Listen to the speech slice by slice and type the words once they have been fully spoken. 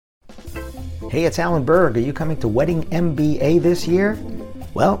Hey, it's Alan Berg. Are you coming to Wedding MBA this year?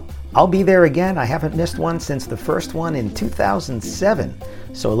 Well, I'll be there again. I haven't missed one since the first one in 2007.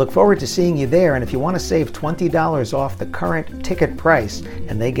 So I look forward to seeing you there. And if you want to save $20 off the current ticket price,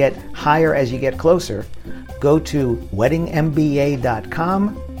 and they get higher as you get closer, go to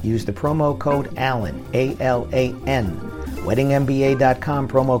weddingmba.com. Use the promo code ALAN, A-L-A-N. weddingmba.com,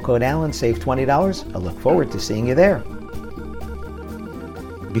 promo code ALAN, save $20. I look forward to seeing you there.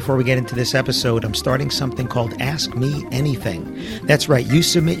 Before we get into this episode, I'm starting something called Ask Me Anything. That's right, you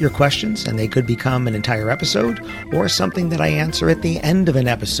submit your questions and they could become an entire episode or something that I answer at the end of an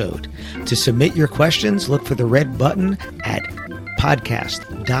episode. To submit your questions, look for the red button at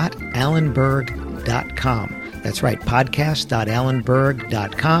podcast.alanberg.com. That's right,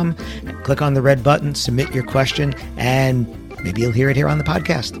 podcast.alanberg.com. Click on the red button, submit your question, and maybe you'll hear it here on the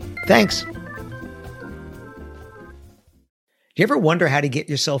podcast. Thanks. Do you ever wonder how to get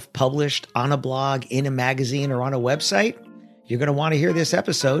yourself published on a blog, in a magazine, or on a website? You're going to want to hear this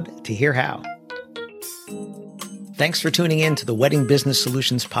episode to hear how. Thanks for tuning in to the Wedding Business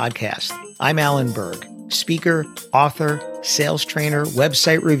Solutions Podcast. I'm Alan Berg, speaker, author, sales trainer,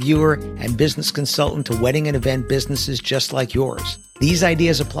 website reviewer, and business consultant to wedding and event businesses just like yours. These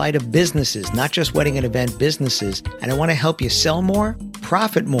ideas apply to businesses, not just wedding and event businesses, and I want to help you sell more,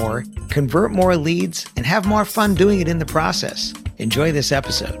 profit more, convert more leads, and have more fun doing it in the process. Enjoy this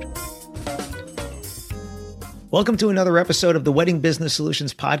episode. Welcome to another episode of the Wedding Business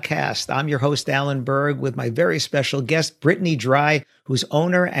Solutions Podcast. I'm your host, Alan Berg, with my very special guest, Brittany Dry, who's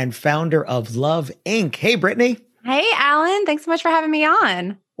owner and founder of Love Inc. Hey, Brittany. Hey, Alan. Thanks so much for having me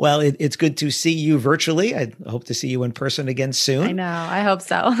on. Well, it's good to see you virtually. I hope to see you in person again soon. I know. I hope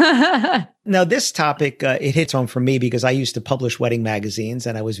so. Now, this topic, it hits home for me because I used to publish wedding magazines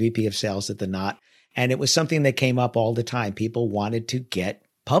and I was VP of sales at The Knot. And it was something that came up all the time. People wanted to get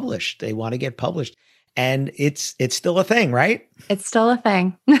published. They want to get published. And it's still a thing, right? It's still a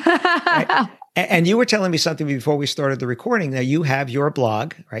thing. Right? And you were telling me something before we started the recording. Now, you have your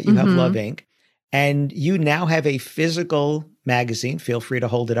blog, right? You have Love Inc. And you now have a physical magazine. Feel free to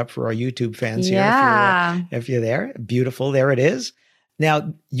hold it up for our YouTube fans here if you're there. Beautiful. There it is.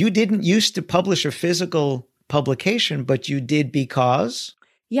 Now, you didn't used to publish a physical publication, but you did because?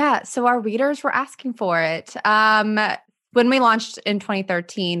 Yeah. So our readers were asking for it. When we launched in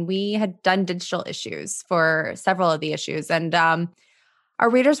 2013, we had done digital issues for several of the issues. And our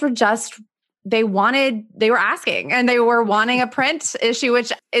readers were they were asking, and they were wanting a print issue,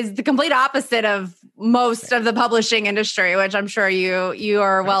 which is the complete opposite of most of the publishing industry, which I'm sure you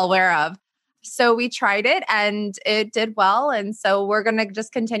are well aware of. So we tried it and it did well. And so we're going to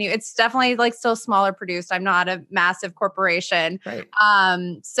just continue. It's definitely still smaller produced. I'm not a massive corporation. Right.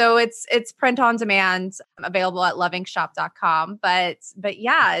 So it's print on demand, available at loveinkshop.com. But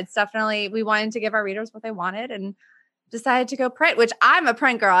yeah, it's definitely, we wanted to give our readers what they wanted and decided to go print, which I'm a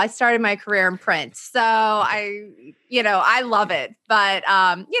print girl. I started my career in print. So I love it. But,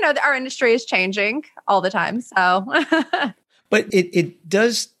 our industry is changing all the time. So, but it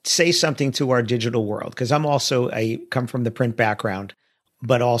does say something to our digital world, because I come from the print background,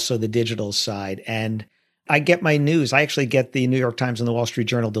 but also the digital side. And I get my news. I actually get the New York Times and the Wall Street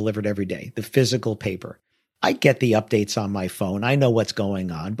Journal delivered every day, the physical paper. I get the updates on my phone. I know what's going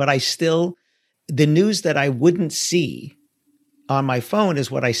on, but the news that I wouldn't see on my phone is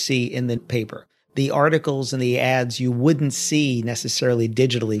what I see in the paper. The articles and the ads you wouldn't see necessarily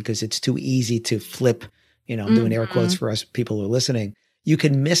digitally because it's too easy to flip, I'm doing air quotes for us people who are listening. You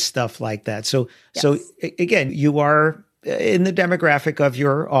can miss stuff like that. So again, you are in the demographic of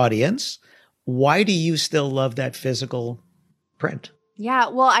your audience. Why do you still love that physical print? Yeah,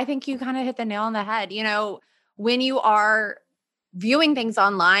 well, I think you kind of hit the nail on the head. When you are viewing things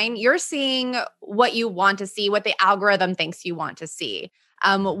online, you're seeing what you want to see, what the algorithm thinks you want to see,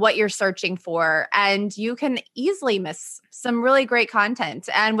 what you're searching for, and you can easily miss some really great content.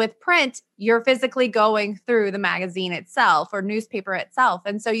 And with print, you're physically going through the magazine itself or newspaper itself.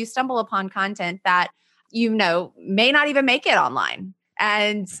 And so you stumble upon content that, may not even make it online.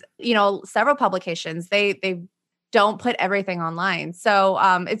 And, several publications, they don't put everything online. So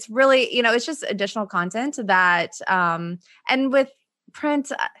it's really, it's just additional content that, and with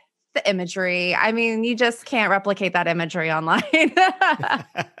print, the imagery, you just can't replicate that imagery online.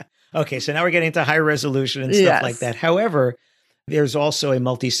 Okay, so now we're getting to high resolution and stuff like that. However, there's also a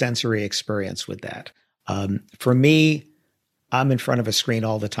multi-sensory experience with that. For me, I'm in front of a screen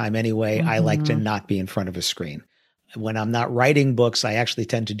all the time anyway. I like to not be in front of a screen. When I'm not writing books, I actually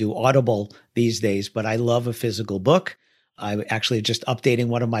tend to do Audible these days, but I love a physical book. I'm actually just updating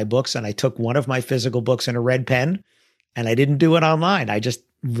one of my books, and I took one of my physical books in a red pen And I didn't do it online. I just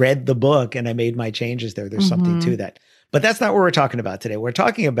read the book and I made my changes there. There's something to that. But that's not what we're talking about today. What we're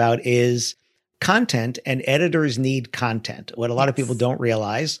talking about is content, and editors need content. What a lot of people don't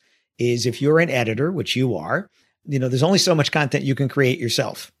realize is if you're an editor, which you are, there's only so much content you can create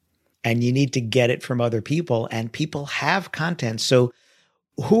yourself, and you need to get it from other people, and people have content. So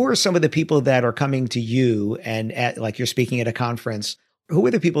who are some of the people that are coming to you and like you're speaking at a conference? Who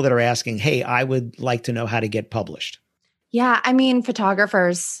are the people that are asking, hey, I would like to know how to get published? Yeah. I mean,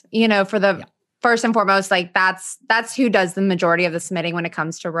 photographers, for the first and foremost, like that's who does the majority of the submitting when it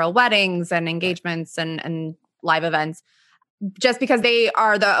comes to royal weddings and engagements and live events, just because they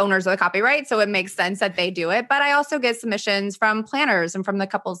are the owners of the copyright. So it makes sense that they do it. But I also get submissions from planners and from the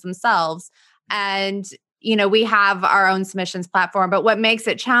couples themselves. And, we have our own submissions platform. But what makes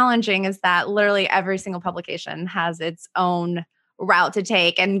it challenging is that literally every single publication has its own route to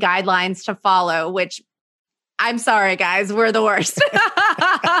take and guidelines to follow, which I'm sorry, guys, we're the worst.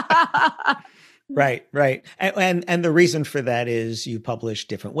 Right. And the reason for that is you publish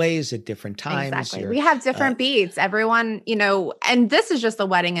different ways at different times. Exactly. We have different beats. Everyone, and this is just the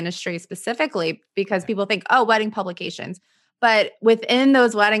wedding industry specifically because people think, oh, wedding publications. But within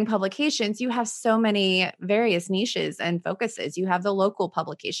those wedding publications, you have so many various niches and focuses. You have the local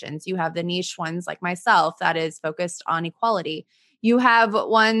publications. You have the niche ones like myself that is focused on equality. You have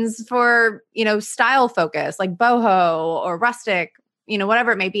ones for, style focus like boho or rustic,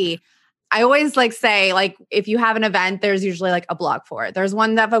 whatever it may be. I always say, if you have an event, there's usually a blog for it. There's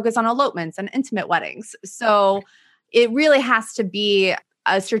one that focuses on elopements and intimate weddings. So it really has to be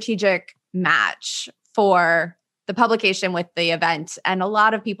a strategic match for the publication with the event. And a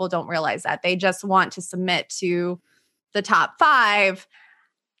lot of people don't realize that. They just want to submit to the top 5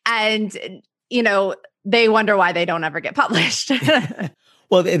 and, they wonder why they don't ever get published.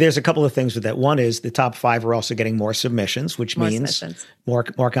 Well, there's a couple of things with that. One is the top 5 are also getting more submissions, which means more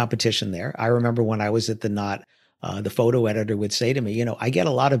competition there. I remember when I was at the Knot, the photo editor would say to me, I get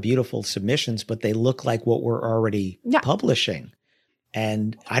a lot of beautiful submissions, but they look like what we're already publishing.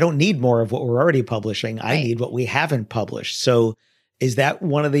 And I don't need more of what we're already publishing. I need what we haven't published. So is that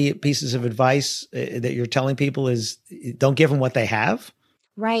one of the pieces of advice that you're telling people is don't give them what they have?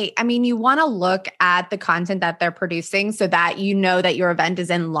 Right. I mean, you want to look at the content that they're producing so that you know that your event is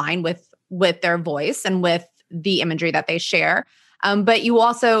in line with their voice and with the imagery that they share. But you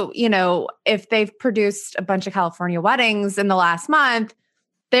also, if they've produced a bunch of California weddings in the last month,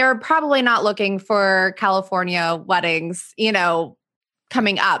 they're probably not looking for California weddings,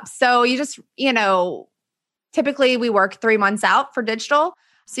 coming up. So you just, typically we work 3 months out for digital.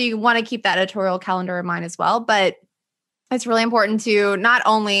 So you want to keep that editorial calendar in mind as well. But it's really important to not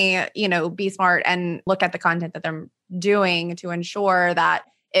only, be smart and look at the content that they're doing to ensure that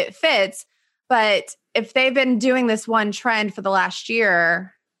it fits, but if they've been doing this one trend for the last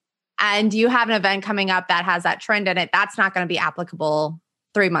year and you have an event coming up that has that trend in it, that's not going to be applicable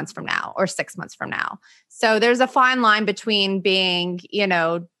 3 months from now or 6 months from now. So there's a fine line between being,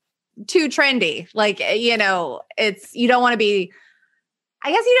 too trendy. It's, you don't want to be,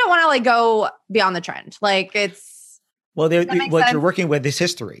 I guess you don't want to go beyond the trend. Well, what you're working with is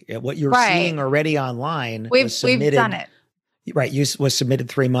history. What you're seeing already online we've done it. Right. Was submitted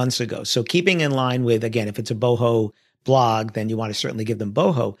 3 months ago. So keeping in line with, again, if it's a boho blog, then you want to certainly give them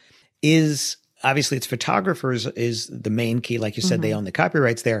boho. Obviously it's photographers is the main key. Like you said, they own the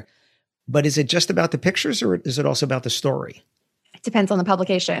copyrights there. But is it just about the pictures or is it also about the story? It depends on the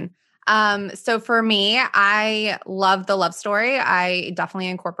publication. So for me, I love the love story. I definitely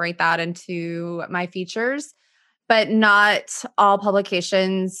incorporate that into my features. But not all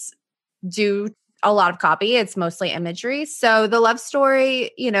publications do a lot of copy. It's mostly imagery. So the love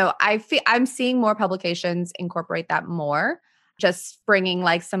story, I'm seeing more publications incorporate that more, just bringing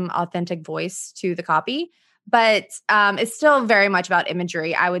some authentic voice to the copy. But it's still very much about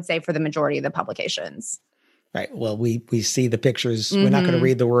imagery, I would say, for the majority of the publications. Right. Well, we see the pictures. We're not going to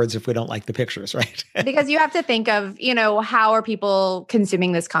read the words if we don't like the pictures, right? Because you have to think of, how are people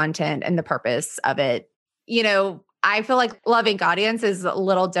consuming this content and the purpose of it. I feel like Love Inc. audience is a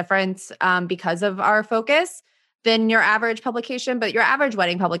little different because of our focus than your average publication. But your average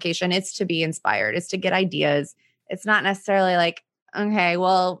wedding publication, it's to be inspired. It's to get ideas. It's not necessarily okay,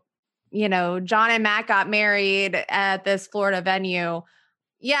 well, John and Matt got married at this Florida venue.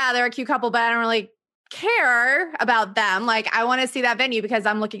 Yeah, they're a cute couple, but I don't really care about them. I want to see that venue because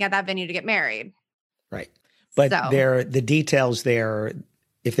I'm looking at that venue to get married. Right. But the details there,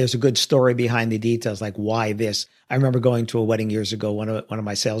 if there's a good story behind the details, like why this. I remember going to a wedding years ago, one of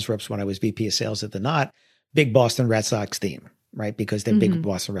my sales reps when I was VP of sales at the Knot, big Boston Red Sox theme. right? Because they're big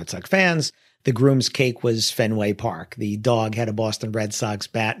Boston Red Sox fans. The groom's cake was Fenway Park. The dog had a Boston Red Sox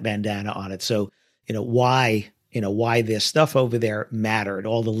bandana on it. So, why this stuff over there mattered,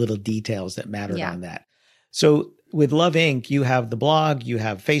 all the little details that mattered on that. So with Love Inc., you have the blog, you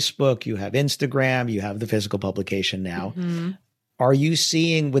have Facebook, you have Instagram, you have the physical publication now. Are you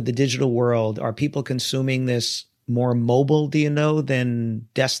seeing with the digital world, are people consuming this more mobile, do you know, than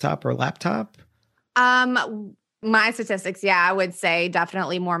desktop or laptop? My statistics, I would say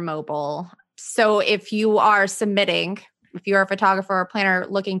definitely more mobile. So if you are if you're a photographer or planner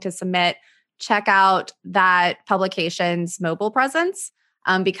looking to submit, check out that publication's mobile presence,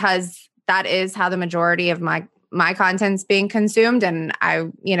 because that is how the majority of my content's being consumed. And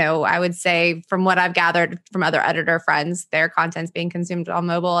I would say from what I've gathered from other editor friends, their content's being consumed on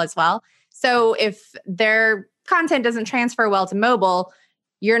mobile as well. So if their content doesn't transfer well to mobile,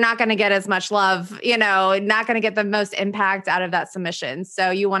 you're not going to get as much love, not going to get the most impact out of that submission. So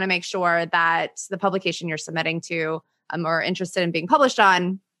you want to make sure that the publication you're submitting to or interested in being published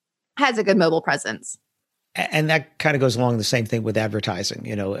on has a good mobile presence. And that kind of goes along the same thing with advertising.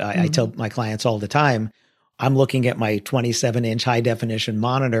 I tell my clients all the time, I'm looking at my 27-inch high definition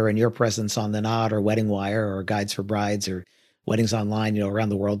monitor and your presence on The Knot or Wedding Wire or Guides for Brides or Weddings Online, around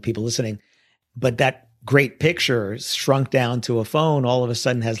the world, people listening. But that great picture shrunk down to a phone all of a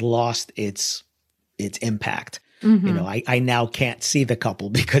sudden has lost its impact. I now can't see the couple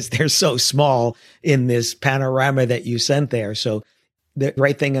because they're so small in this panorama that you sent there. So the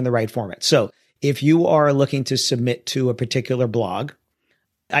right thing in the right format. So if you are looking to submit to a particular blog,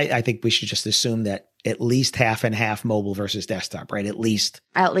 I think we should just assume that at least half and half mobile versus desktop, right? At least,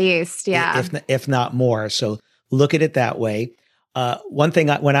 yeah. If not more. So look at it that way. One thing,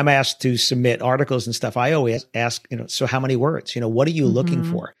 when I'm asked to submit articles and stuff, I always ask, so how many words? What are you looking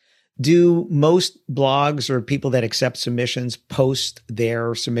for? Do most blogs or people that accept submissions post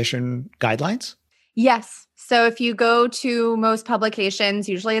their submission guidelines? Yes. So if you go to most publications,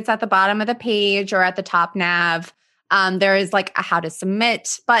 usually it's at the bottom of the page or at the top nav. There is like a how to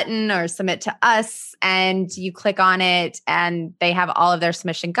submit button or submit to us, and you click on it and they have all of their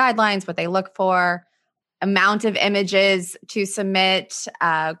submission guidelines, what they look for, amount of images to submit,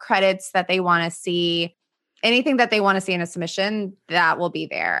 credits that they want to see, anything that they want to see in a submission that will be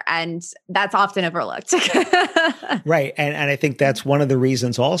there. And that's often overlooked. Right. And I think that's one of the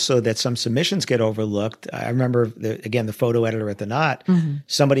reasons also that some submissions get overlooked. I remember, the photo editor at The Knot,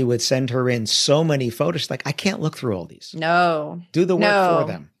 somebody would send her in so many photos. Like, I can't look through all these. No. Do the work for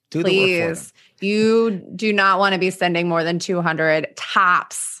them. Do Please. The work for them. You do not want to be sending more than 200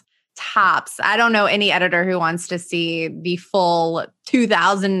 tops. I don't know any editor who wants to see the full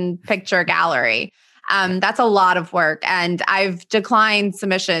 2,000 picture gallery. That's a lot of work. And I've declined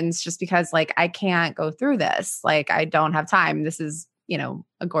submissions just because I can't go through this. I don't have time. This is,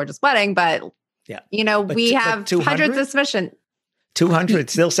 a gorgeous wedding, but we have hundreds of submissions. 200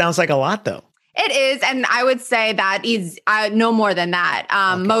 still sounds like a lot though. It is. And I would say that is no more than that.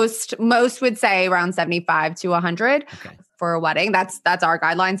 Okay. Most would say around 75 to 100 for a wedding. That's our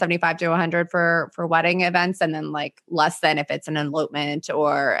guideline, 75 to 100 for wedding events. And then less than if it's an elopement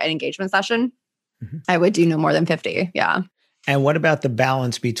or an engagement session. I would do no more than 50. Yeah. And what about the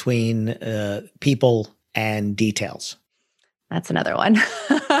balance between people and details? That's another one.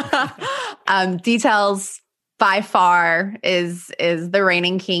 Details by far is the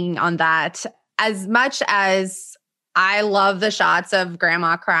reigning king on that. As much as I love the shots of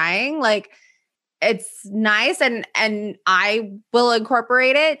grandma crying, it's nice and I will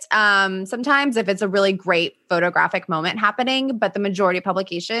incorporate it sometimes if it's a really great photographic moment happening, but the majority of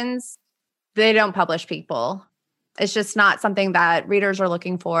publications, they don't publish people. It's just not something that readers are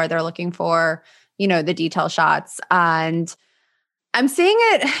looking for. They're looking for, the detail shots. And I'm seeing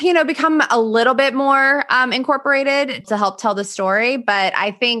it, become a little bit more incorporated to help tell the story. But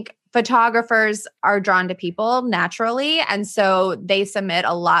I think photographers are drawn to people naturally. And so they submit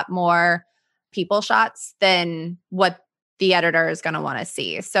a lot more people shots than what the editor is going to want to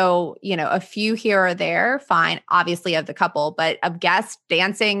see. So, a few here or there, fine, obviously of the couple, but of guests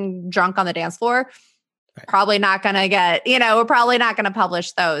dancing drunk on the dance floor, right. Probably not going to get, we're probably not going to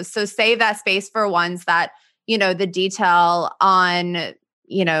publish those. So save that space for ones that, the detail on,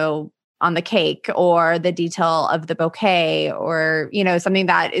 on the cake or the detail of the bouquet or, something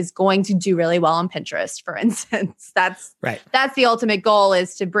that is going to do really well on Pinterest, for instance. That's right. That's the ultimate goal,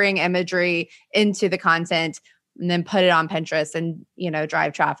 is to bring imagery into the content and then put it on Pinterest and,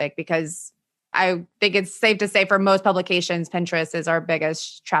 drive traffic, because I think it's safe to say for most publications, Pinterest is our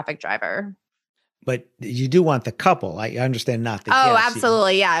biggest traffic driver. But you do want the couple. I understand not the Oh, guests.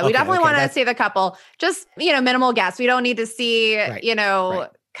 absolutely. Yeah. We definitely want to see the couple. Just, minimal guests. We don't need to see,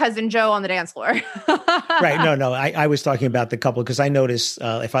 Cousin Joe on the dance floor. Right. No. I was talking about the couple because I notice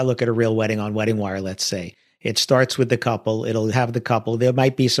if I look at a real wedding on Wedding Wire, let's say, it starts with the couple. It'll have the couple. There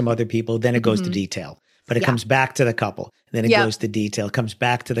might be some other people. Then it goes to detail. But it comes back to the couple. Then it goes to detail. It comes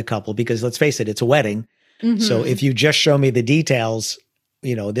back to the couple because let's face it, it's a wedding. So if you just show me the details,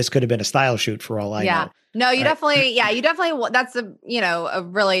 this could have been a style shoot for all I know. No, you definitely, that's a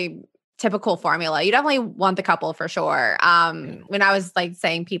really typical formula. You definitely want the couple for sure. When I was like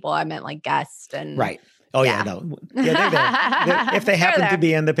saying people, I meant like guests and right. Oh yeah, no. Yeah, they're there. If they happen to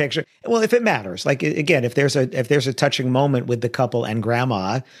be in the picture. Well, if it matters. Like again, if there's a touching moment with the couple and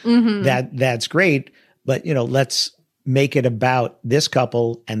grandma, that's great. But let's make it about this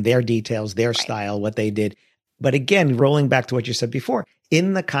couple and their details, their style, what they did. But again, rolling back to what you said before,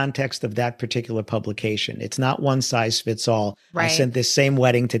 in the context of that particular publication, it's not one size fits all. Right. I sent this same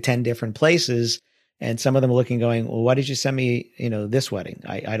wedding to 10 different places, and some of them are looking going, well, why did you send me, this wedding?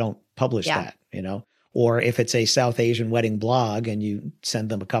 I don't publish that, Or if it's a South Asian wedding blog and you send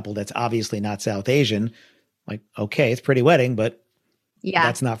them a couple that's obviously not South Asian, like, okay, it's a pretty wedding, but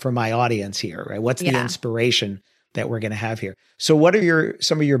that's not for my audience here, right? What's the inspiration that we're going to have here? So what are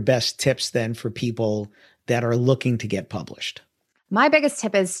some of your best tips then for people that are looking to get published? My biggest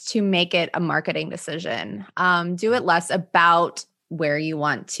tip is to make it a marketing decision. Do it less about where you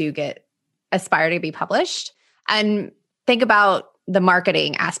want to aspire to be published, and think about the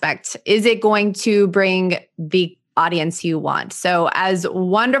marketing aspect. Is it going to bring the audience you want? So as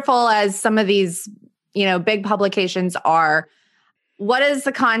wonderful as some of these, big publications are, what is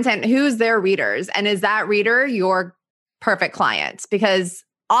the content? Who's their readers? And is that reader your perfect client? Because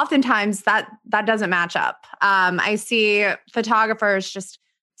oftentimes that doesn't match up. I see photographers, just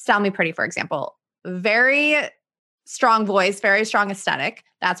Style Me Pretty, for example, very strong voice, very strong aesthetic.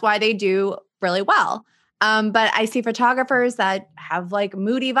 That's why they do really well. But I see photographers that have like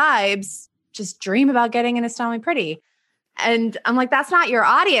moody vibes, just dream about getting into Style Me Pretty. And I'm like, that's not your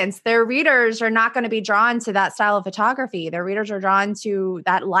audience. Their readers are not going to be drawn to that style of photography. Their readers are drawn to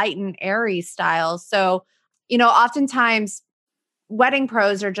that light and airy style. So, oftentimes wedding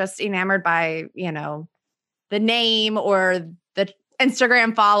pros are just enamored by, the name or the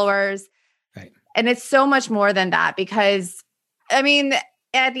Instagram followers. Right. And it's so much more than that because, at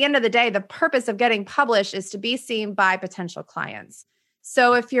the end of the day, the purpose of getting published is to be seen by potential clients.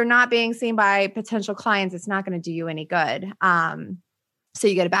 So if you're not being seen by potential clients, it's not going to do you any good. So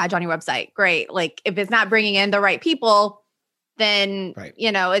you get a badge on your website. Great. Like if it's not bringing in the right people, then,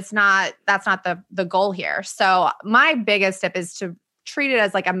 that's not the goal here. So my biggest tip is to treat it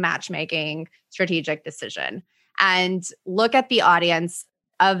as like a matchmaking strategic decision and look at the audience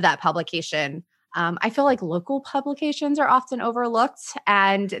of that publication. I feel like local publications are often overlooked,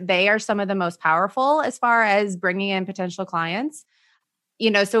 and they are some of the most powerful as far as bringing in potential clients.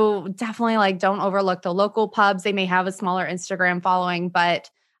 So definitely like don't overlook the local pubs. They may have a smaller Instagram following,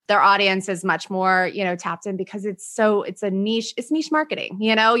 but their audience is much more, tapped in because it's niche marketing.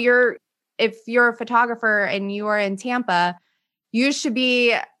 If you're a photographer and you are in Tampa, you should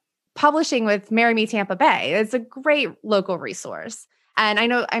be publishing with Marry Me Tampa Bay. It's a great local resource. And I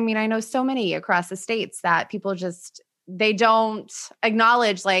know so many across the states that people they don't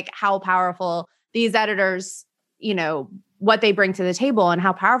acknowledge like how powerful these editors, what they bring to the table and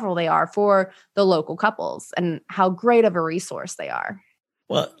how powerful they are for the local couples and how great of a resource they are.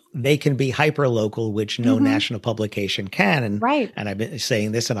 Well, they can be hyper local, which no national publication can. And, right. And I've been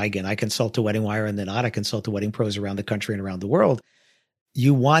saying this, and again, I consult to Wedding Wire and then I consult to wedding pros around the country and around the world.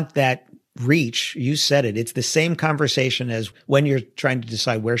 You want that reach. You said it. It's the same conversation as when you're trying to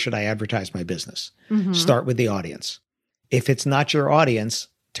decide where should I advertise my business. Start with the audience. If it's not your audience,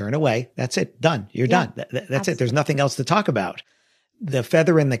 turn away. That's it. Done. You're done. That's Absolutely. It. There's nothing else to talk about. The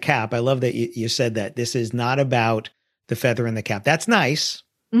feather in the cap. I love that you said that this is not about the feather in the cap. That's nice.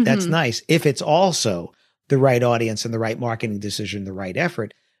 That's nice. If it's also the right audience and the right marketing decision, the right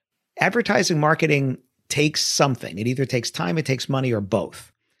effort. Advertising marketing takes something. It either takes time, it takes money, or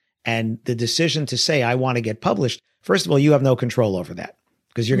both. And the decision to say, I want to get published, first of all, you have no control over that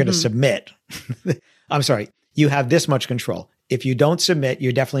because you're going to submit. I'm sorry. You have this much control. If you don't submit,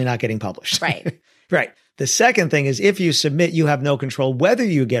 you're definitely not getting published. Right. Right. The second thing is if you submit, you have no control whether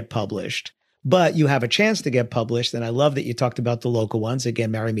you get published, but you have a chance to get published. And I love that you talked about the local ones.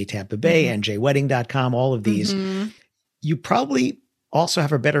 Again, Marry Me Tampa Bay, njwedding.com, all of these. You probably also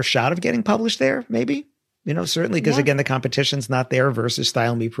have a better shot of getting published there, maybe, certainly because again, the competition's not there versus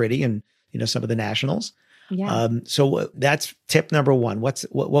Style Me Pretty and, some of the nationals. Yeah. So that's tip number one. What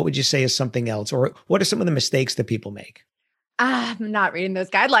would you say is something else, or what are some of the mistakes that people make? I'm not reading those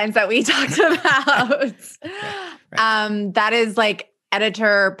guidelines that we talked about. That is like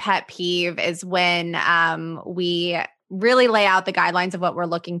editor pet peeve is when we really lay out the guidelines of what we're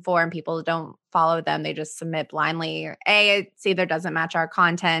looking for and people don't follow them. They just submit blindly. It's either doesn't match our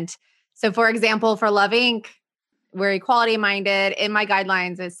content. So for example, for Love Inc., we're equality minded. In my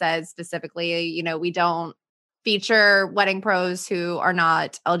guidelines, it says specifically, we don't feature wedding pros who are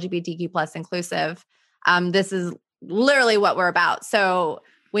not LGBTQ plus inclusive. This is literally what we're about. So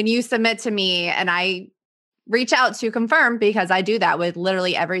when you submit to me and I reach out to confirm, because I do that with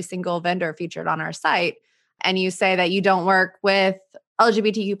literally every single vendor featured on our site, and you say that you don't work with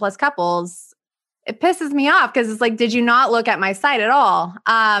LGBTQ plus couples, it pisses me off because it's like, did you not look at my site at all?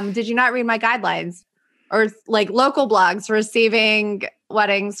 Did you not read my guidelines? Or like local blogs receiving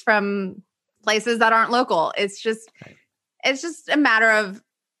weddings from places that aren't local. It's just a matter of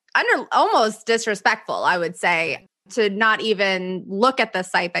almost disrespectful, I would say, to not even look at the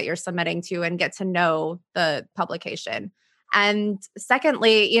site that you're submitting to and get to know the publication. And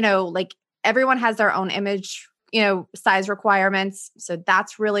secondly, like everyone has their own image, size requirements. So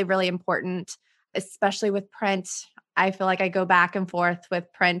that's really, really important, especially with print. I feel like I go back and forth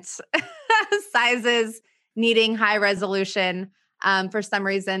with print sizes needing high resolution. For some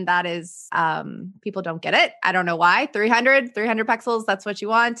reason, that is, people don't get it. I don't know why. 300 pixels, that's what you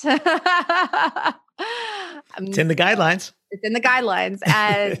want. It's in the guidelines. It's in the guidelines.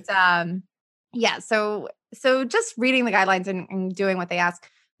 And so just reading the guidelines and doing what they ask.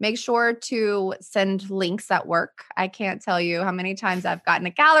 Make sure to send links that work. I can't tell you how many times I've gotten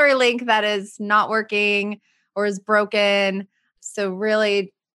a gallery link that is not working or is broken. So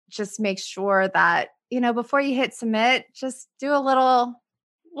really just make sure that, before you hit submit, just do a little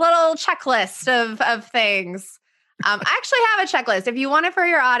checklist of things. I actually have a checklist. If you want it for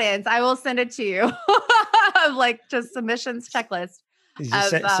your audience, I will send it to you. Like just submissions checklist.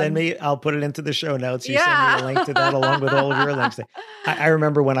 Send me, I'll put it into the show notes. You send me a link to that along with all of your links. I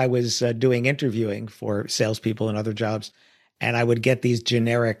remember when I was doing interviewing for salespeople and other jobs, and I would get these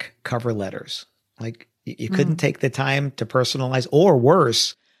generic cover letters. Like you couldn't take the time to personalize, or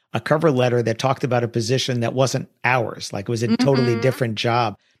worse, a cover letter that talked about a position that wasn't ours. Like it was a totally different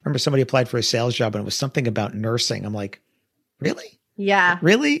job. Remember somebody applied for a sales job and it was something about nursing. I'm like, really? Yeah.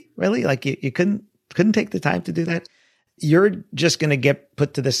 Really? Like you couldn't take the time to do that? You're just going to get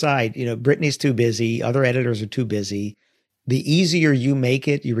put to the side. Brittany's too busy. Other editors are too busy. The easier you make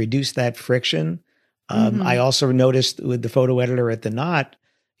it, you reduce that friction. I also noticed with the photo editor at The Knot,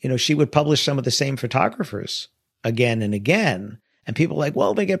 she would publish some of the same photographers again and again. And people are like,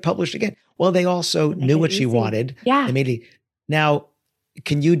 well, they get published again. Well, they also knew what she wanted. Yeah. They made it. Now,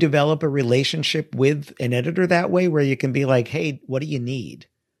 can you develop a relationship with an editor that way where you can be like, hey, what do you need?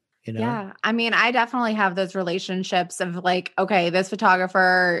 Yeah. I mean, I definitely have those relationships of like, okay, this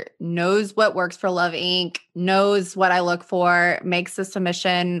photographer knows what works for Love Inc., knows what I look for, makes the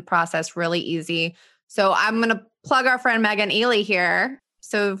submission process really easy. So I'm going to plug our friend Megan Ely here.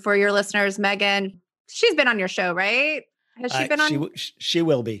 So for your listeners, Megan, she's been on your show, right? Has she been on? She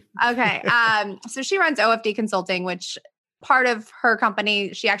will be. Okay. So she runs OFD Consulting, which part of her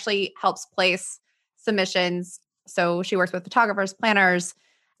company, she actually helps place submissions. So she works with photographers, planners,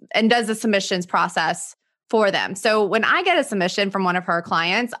 and does the submissions process for them. So when I get a submission from one of her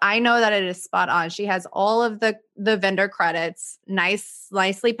clients, I know that it is spot on. She has all of the vendor credits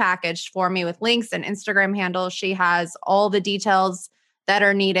nicely packaged for me with links and Instagram handles. She has all the details that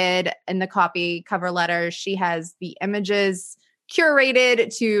are needed in the copy cover letter. She has the images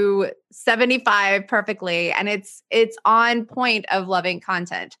curated to 75 perfectly, and it's on point of Love Inc.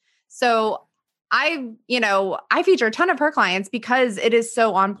 content. So I feature a ton of her clients because it is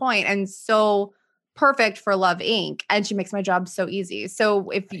so on point and so perfect for Love Inc. And she makes my job so easy. So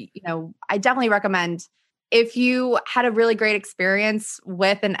I definitely recommend, if you had a really great experience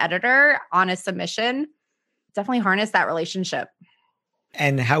with an editor on a submission, definitely harness that relationship.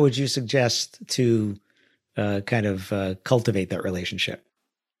 And how would you suggest to cultivate that relationship?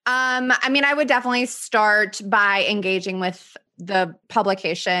 I would definitely start by engaging with the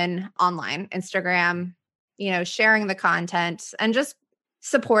publication online, Instagram, sharing the content and just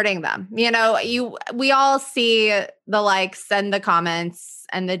supporting them. We all see the likes and the comments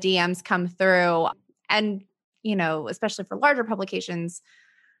and the DMs come through, and, especially for larger publications,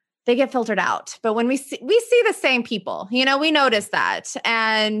 they get filtered out. But when we see the same people, we notice that.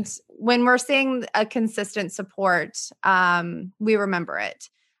 And when we're seeing a consistent support, we remember it.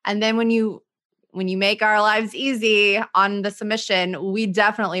 And then when you make our lives easy on the submission, we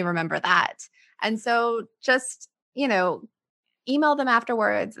definitely remember that. And so just, email them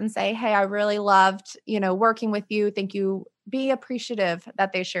afterwards and say, hey, I really loved, working with you. Thank you. Be appreciative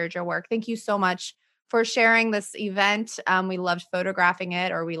that they shared your work. Thank you so much for sharing this event. We loved photographing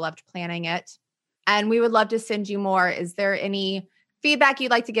it, or we loved planning it. And we would love to send you more. Is there any feedback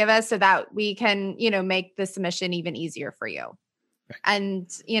you'd like to give us so that we can, make the submission even easier for you? Right. And,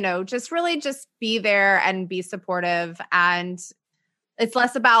 just be there and be supportive. And it's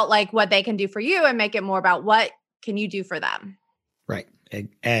less about like what they can do for you and make it more about what can you do for them. Right.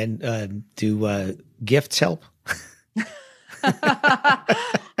 And do gifts help?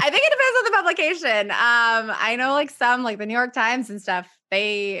 I think it depends on the publication. I know like some, like the New York Times and stuff,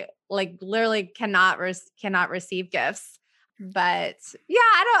 they like literally cannot receive gifts. But yeah,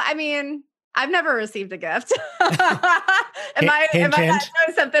 I've never received a gift. Am I not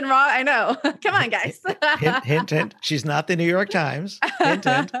doing something wrong? I know. Come on, guys. hint. She's not the New York Times. Hint.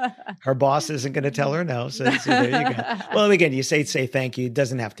 Her boss isn't going to tell her no. So there you go. Well, again, you say thank you. It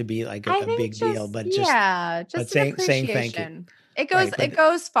doesn't have to be like a big deal, but just saying thank you. It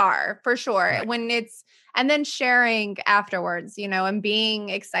goes far for sure. Right. And then sharing afterwards, and being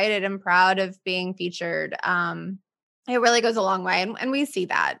excited and proud of being featured. It really goes a long way. And we see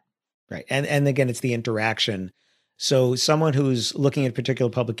that. Right. And again, it's the interaction. So someone who's looking at a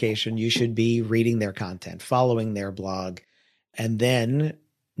particular publication, you should be reading their content, following their blog, and then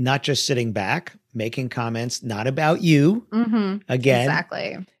not just sitting back, making comments, not about you. Mm-hmm. Again,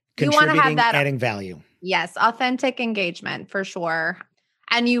 exactly. Contributing, you want to have that, adding value. Yes. Authentic engagement for sure.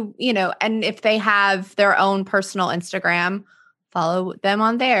 And and if they have their own personal Instagram, follow them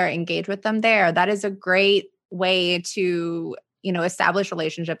on there, engage with them there. That is a great way to establish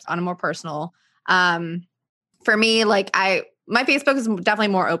relationships on a more personal. For me, like my Facebook is definitely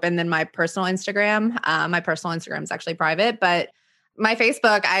more open than my personal Instagram. My personal Instagram is actually private, but my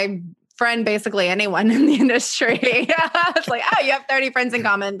Facebook, I friend basically anyone in the industry. It's like, oh, you have 30 friends in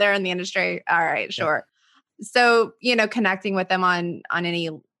common. They're in the industry. All right, sure. Yeah. So, connecting with them on any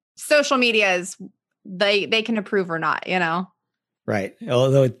social medias, they can approve or not, Right.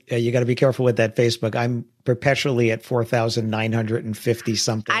 Although you got to be careful with that Facebook. I'm perpetually at 4,950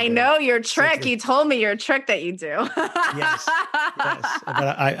 something. I know your trick. You told me your trick that you do. Yes.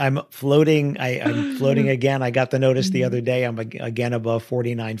 But I'm floating. I'm floating again. I got the notice the other day. I'm again above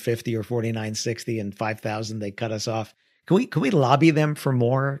 4,950 or 4,960 and 5,000. They cut us off. Can we lobby them for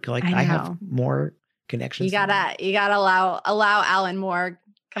more? I have more connections. You gotta allow Alan more.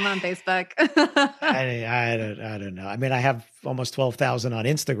 Come on, Facebook. I don't know. I have almost 12,000 on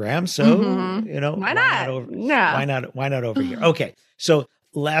Instagram. So, why not? Why not over here? Okay. So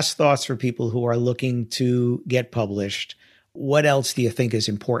last thoughts for people who are looking to get published. What else do you think is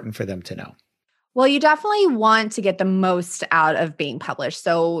important for them to know? Well, you definitely want to get the most out of being published.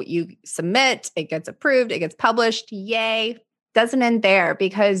 So you submit, it gets approved, it gets published. Yay. Doesn't end there,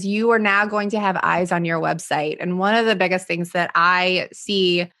 because you are now going to have eyes on your website. And one of the biggest things that I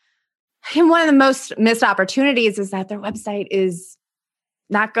see, and one of the most missed opportunities, is that their website is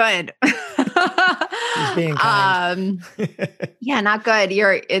not good. He's being kind. Yeah, not good.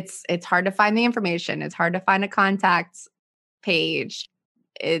 It's hard to find the information. It's hard to find a contact page.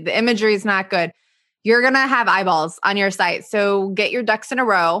 The imagery is not good. You're going to have eyeballs on your site. So get your ducks in a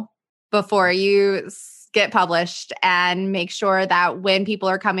row before you get published, and make sure that when people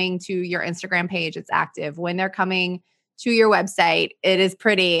are coming to your Instagram page, it's active. When they're coming to your website, it is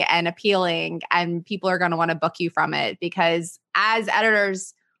pretty and appealing, and people are going to want to book you from it, because as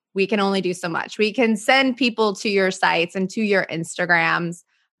editors, we can only do so much. We can send people to your sites and to your Instagrams,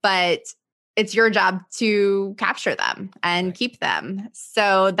 but it's your job to capture them and keep them.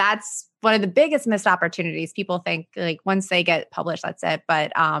 So that's one of the biggest missed opportunities. People think like once they get published, that's it.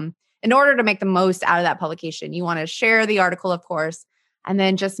 But in order to make the most out of that publication, you want to share the article, of course, and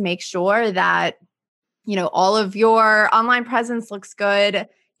then just make sure that, all of your online presence looks good.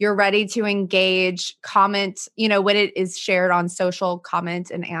 You're ready to engage, comment, when it is shared on social,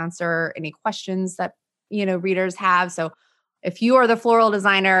 comment and answer any questions that, readers have. So if you are the floral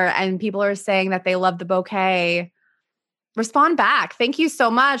designer and people are saying that they love the bouquet, respond back. Thank you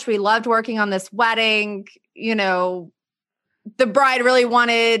so much. We loved working on this wedding. The bride really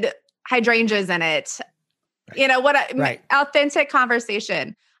wanted hydrangeas in it. Right. Authentic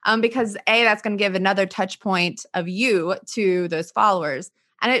conversation. Because that's going to give another touch point of you to those followers.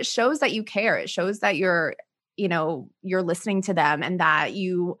 And it shows that you care. It shows that you're listening to them and that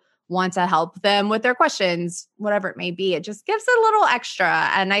you want to help them with their questions, whatever it may be. It just gives a little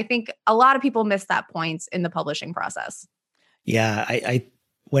extra. And I think a lot of people miss that point in the publishing process. Yeah. I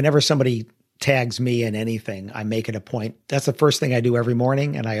whenever somebody tags me in anything, I make it a point. That's the first thing I do every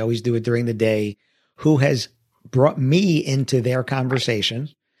morning, and I always do it during the day. Who has brought me into their conversation?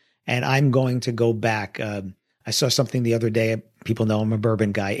 And I'm going to go back. I saw something the other day. People know I'm a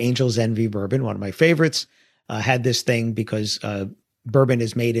bourbon guy. Angel's Envy bourbon, one of my favorites, had this thing because bourbon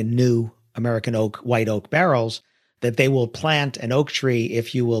is made in new American oak, white oak barrels, that they will plant an oak tree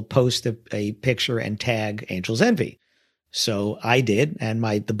if you will post a picture and tag Angel's Envy. So I did, and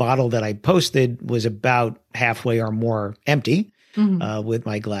the bottle that I posted was about halfway or more empty with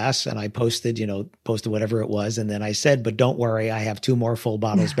my glass, and I posted whatever it was, and then I said, but don't worry, I have 2 more full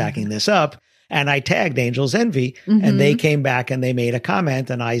bottles backing this up, and I tagged Angel's Envy, and they came back and they made a comment,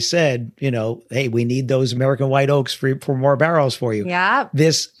 and I said, hey, we need those American white oaks for more barrels for you. Yeah.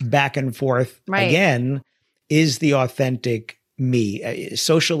 This back and forth again is the authentic me.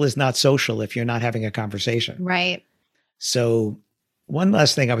 Social is not social if you're not having a conversation. Right. So one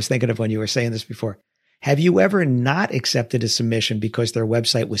last thing I was thinking of when you were saying this before. Have you ever not accepted a submission because their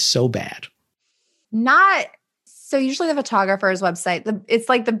website was so bad? Not. So usually the photographer's website, it's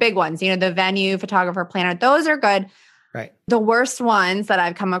like the big ones, the venue, photographer, planner, those are good. Right. The worst ones that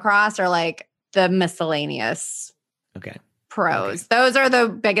I've come across are like the miscellaneous pros. Okay. Those are the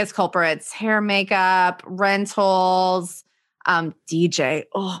biggest culprits. Hair, makeup, rentals, DJ.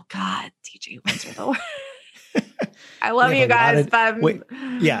 Oh God, DJ ones are the worst. I love you guys.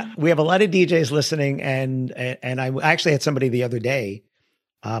 We have a lot of DJs listening, and I actually had somebody the other day.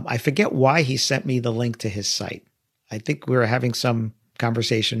 I forget why he sent me the link to his site. I think we were having some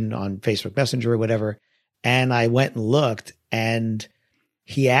conversation on Facebook Messenger or whatever, and I went and looked, and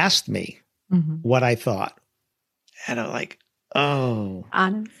he asked me what I thought, and I'm like, oh,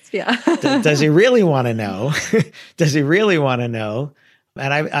 honest, yeah. Does he really want to know? Does he really want to know?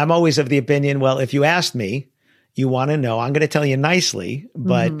 And I'm always of the opinion, well, if you asked me, you want to know, I'm going to tell you nicely,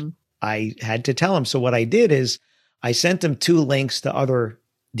 but I had to tell him. So what I did is I sent him 2 links to other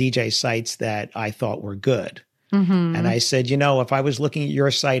DJ sites that I thought were good. And I said, if I was looking at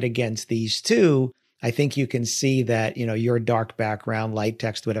your site against these 2, I think you can see that, your dark background, light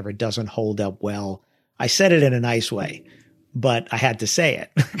text, whatever, doesn't hold up well. I said it in a nice way, but I had to say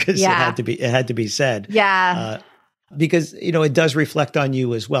it because it had to be said. Yeah. Because, it does reflect on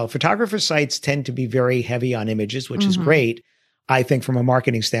you as well. Photographer sites tend to be very heavy on images, which is great. I think from a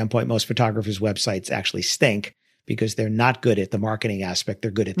marketing standpoint, most photographers' websites actually stink because they're not good at the marketing aspect.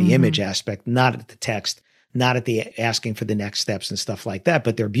 They're good at the image aspect, not at the text, not at the asking for the next steps and stuff like that,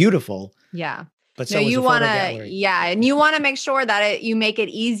 but they're beautiful. Yeah. But so you want to, and you want to make sure that you make it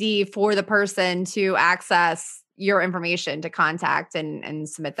easy for the person to access your information, to contact and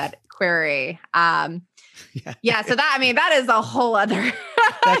submit that query. So that is a whole other.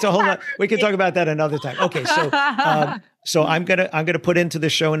 That's a whole lot. We can talk about that another time. Okay, so I'm gonna put into the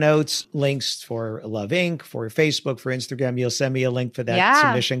show notes links for Love Inc., for Facebook, for Instagram. You'll send me a link for that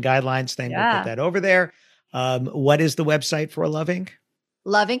submission guidelines thing. We'll put that over there. What is the website for Love Inc.?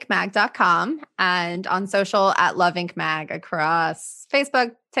 loveincmag.com, and on social at Love Inc. Mag across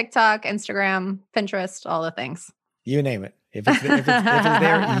Facebook, TikTok, Instagram, Pinterest, all the things. You name it. If it's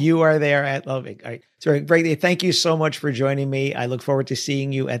there, you are there at Love Inc. All right. So, Brady, thank you so much for joining me. I look forward to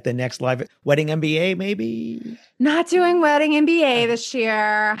seeing you at the next live Wedding MBA, maybe? Not doing Wedding MBA this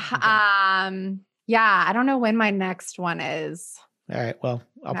year. Okay. I don't know when my next one is. All right. Well,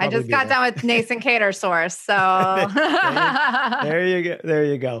 I just got done with Nascent Cater Source. So there you go. There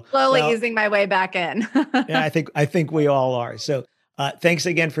you go. Slowly easing my way back in. Yeah, I think we all are. So thanks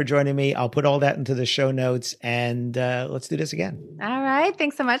again for joining me. I'll put all that into the show notes, and let's do this again. All right.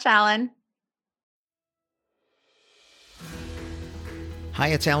 Thanks so much, Alan. Hi,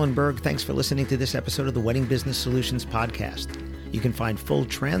 it's Alan Berg. Thanks for listening to this episode of the Wedding Business Solutions Podcast. You can find full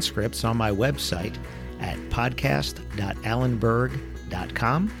transcripts on my website at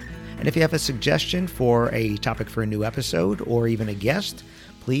podcast.alanberg.com. And if you have a suggestion for a topic for a new episode or even a guest,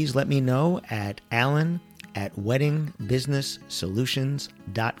 please let me know at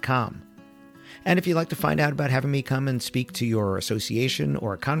alan@weddingbusinesssolutions.com. And if you'd like to find out about having me come and speak to your association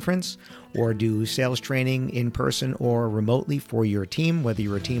or a conference, or do sales training in person or remotely for your team, whether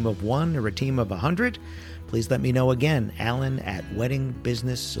you're a team of 1 or a team of 100, please let me know again,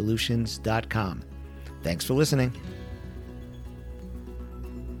 alan@weddingbusinesssolutions.com. Thanks for listening.